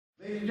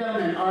Ladies and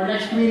gentlemen, our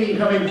next comedian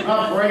coming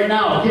up right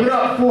now. Give it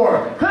up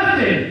for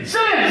Clifton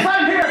Simmons.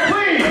 I'm here,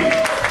 please.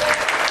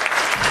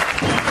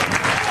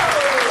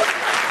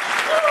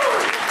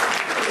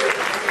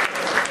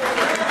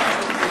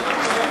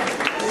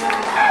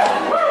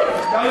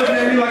 Y'all looking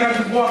at me like I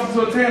just walked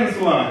into a tanning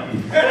salon.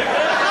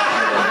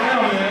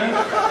 Damn, man.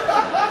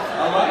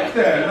 I like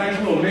that. Nice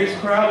little mixed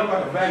crowd, look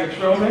like a bag of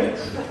trail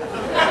mix.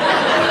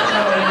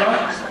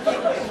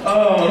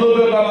 A little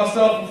bit about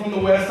myself. I'm from the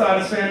west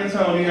side of San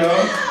Antonio.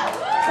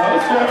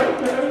 Okay.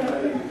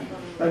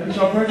 That get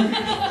y'all pregnant?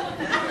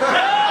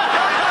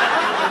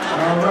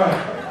 Alright.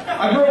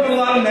 I grew up with a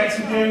lot of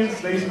Mexicans.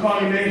 They used to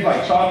call me names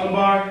like Chocolate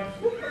Bar,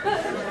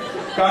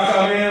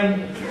 Caca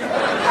Man.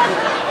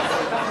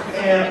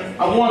 And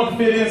I wanted to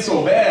fit in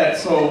so bad,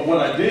 so what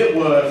I did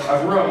was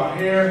I grew out my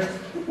hair,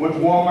 went to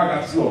Walmart,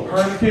 got this little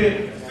perm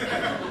kit,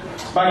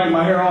 spiked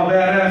my hair all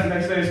badass, the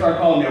next day they started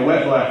calling me a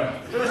wet black.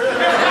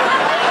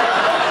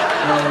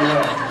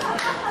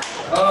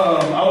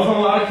 I was on a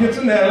lot of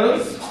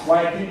kitchenettes,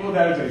 white people,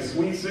 that is a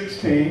sweet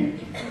 16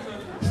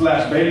 /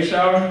 baby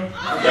shower.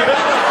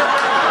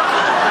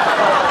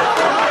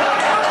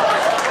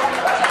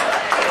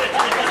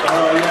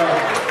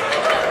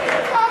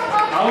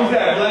 I was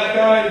that black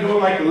guy doing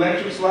like the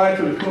electric slide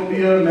to the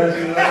cumbia,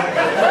 messing up.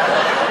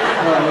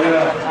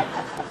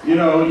 You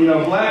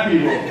know, black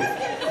people,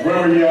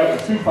 where were you at when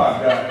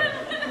Tupac died?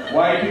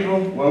 White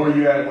people, where were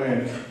you at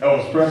when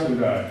Elvis Presley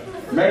died?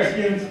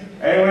 Mexicans,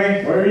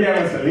 anyway, where were you at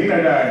when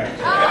Selena died?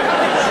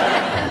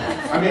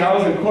 I mean, I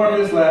was in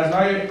Corpus last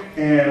night,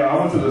 and I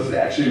went to the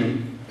statue,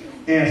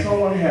 and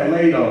someone had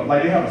laid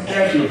like they have a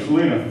statue of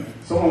Selena.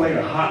 Someone laid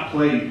a hot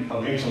plate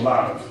of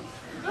enchiladas.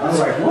 I was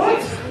like,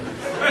 what?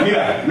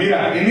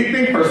 Mira,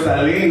 anything for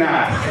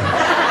Selena.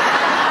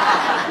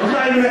 It's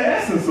not even the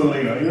essence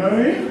Selena, you know what I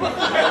mean?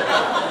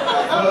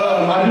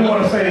 I do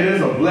want to say it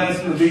is a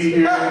blessing to be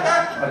here.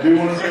 I do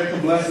want to say it's a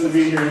blessing to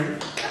be here.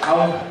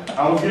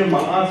 I was giving my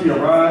auntie a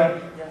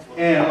ride,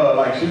 and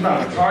like she's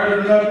not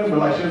retarded or nothing, but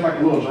like she has like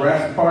a little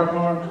Jurassic Park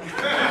car.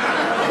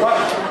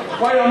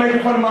 Why y'all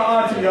making fun of my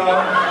auntie, y'all?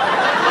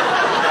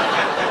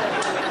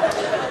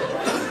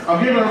 I'm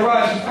giving her a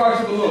ride, she starts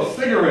with a little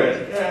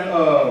cigarette, and I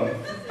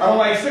don't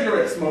like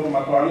cigarette smoke in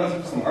my car unless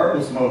it's some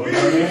herbal smoke, you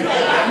know what I mean? Yeah,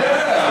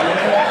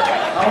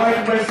 man. I don't like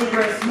the way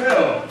cigarettes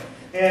smell.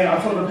 And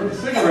I told her to put the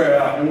cigarette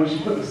out, and when she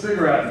put the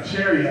cigarette out, the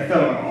cherry had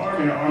fell on her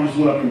arm, and her arm just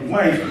went up in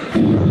flames.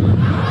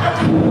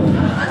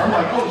 I'm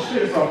like, oh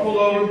shit, so I pull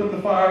over, put the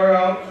fire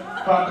out,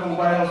 cop comes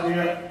by, helps me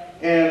up,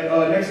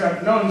 and next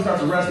afternoon he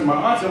starts arresting my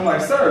auntie. I'm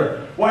like,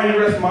 sir, why are you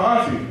arresting my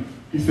auntie?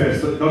 He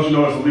says, don't you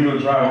know it's illegal to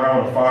drive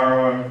around with a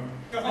firearm?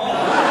 Hell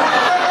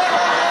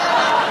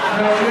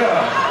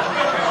yeah.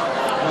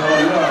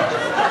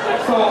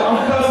 So I'm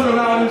cussing him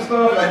out and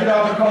stuff. I get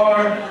out of the car.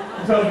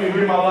 He tells me to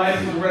get my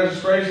license and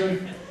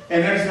registration. And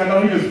next thing I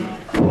know,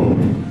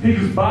 he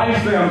just body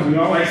slams me.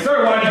 I'm like,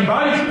 sir, why did you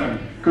body slam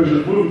me? Because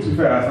you're moving too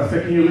fast. I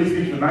said, can you at least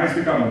get your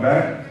nightstick on my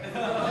back?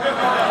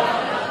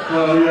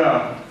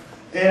 Yeah.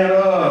 And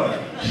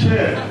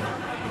shit.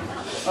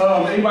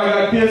 Anybody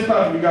got kids?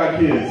 Clap if you got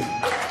kids.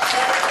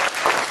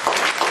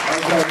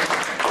 Okay.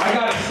 I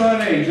got a son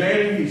named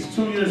Jaden. He's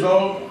 2 years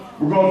old.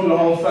 We're going through the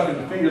whole sucking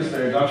the finger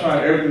stage. I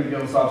tried everything to get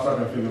him to stop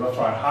sucking the fingers. I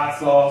tried hot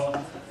sauce,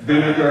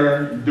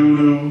 vinegar,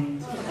 doo-doo.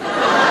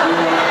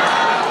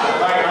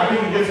 I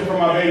think he gets it from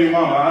my baby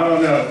mama. I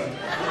don't know.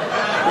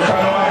 You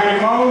trying to know my baby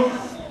mama?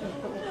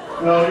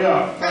 Hell yeah.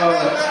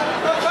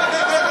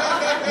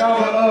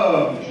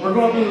 We're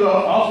going through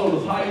also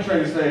the potty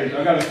training stage. I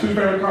got his 2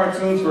 favorite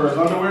cartoons for his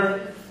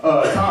underwear.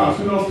 Thomas.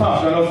 Who knows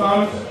Thomas? Y'all know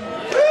Thomas?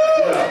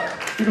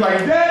 Yeah. He's like,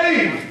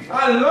 Daddy,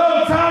 I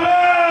love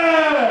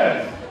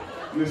Thomas!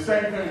 And the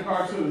second favorite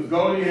cartoon is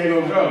Go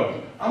Diego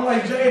Go. I'm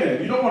like, Jaden,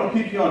 you don't want to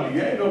peep you on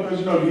Diego because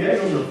you know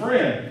Diego's your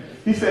friend.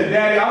 He said,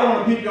 Daddy, I don't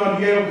want to peep you on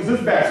Diego because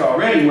his back's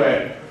already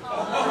wet.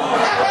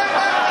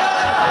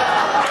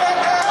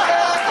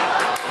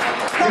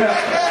 Yeah.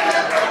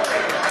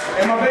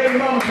 And my baby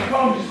mama, she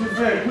called me, she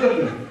said,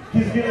 Clifton,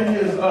 he's getting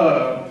his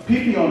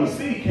pee-pee on the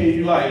seat. Can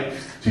you like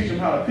teach him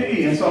how to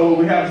pee? And so what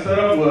we have set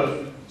up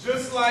was,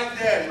 just like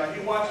Daddy, like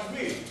he watches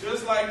me,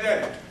 just like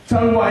Daddy.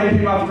 Tell me why he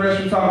came out the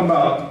restroom talking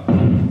about,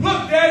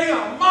 look, Daddy,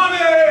 I'm money!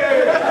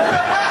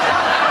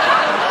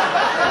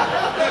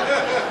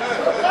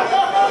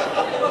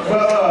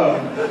 But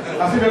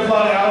I see there's a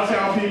lot of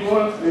out-of-town people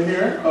in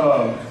here.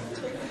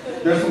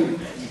 There's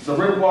the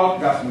Riverwalk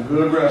got some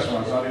good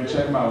restaurants. So I need to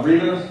check them out.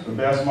 Rita's, the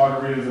best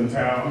margaritas in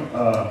town.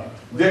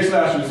 Dick's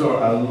Last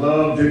Resort. I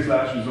love Dick's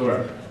Last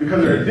Resort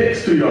because there are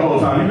dicks to you the whole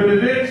time. You been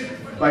to Dick's?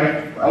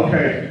 Like,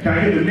 okay, can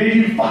I get the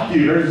menu? Fuck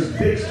you, there's just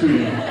dicks to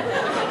you.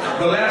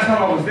 The last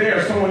time I was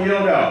there, someone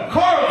yelled out,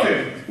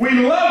 Carlton, we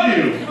love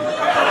you!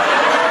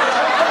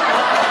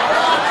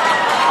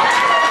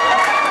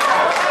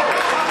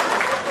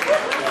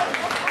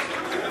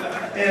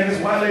 And this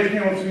white lady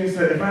came up to me and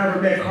said, if I ever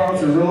met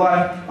Carlton in real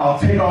life, I'll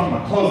take off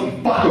my clothes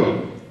and fuck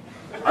him.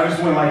 I just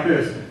went like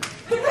this.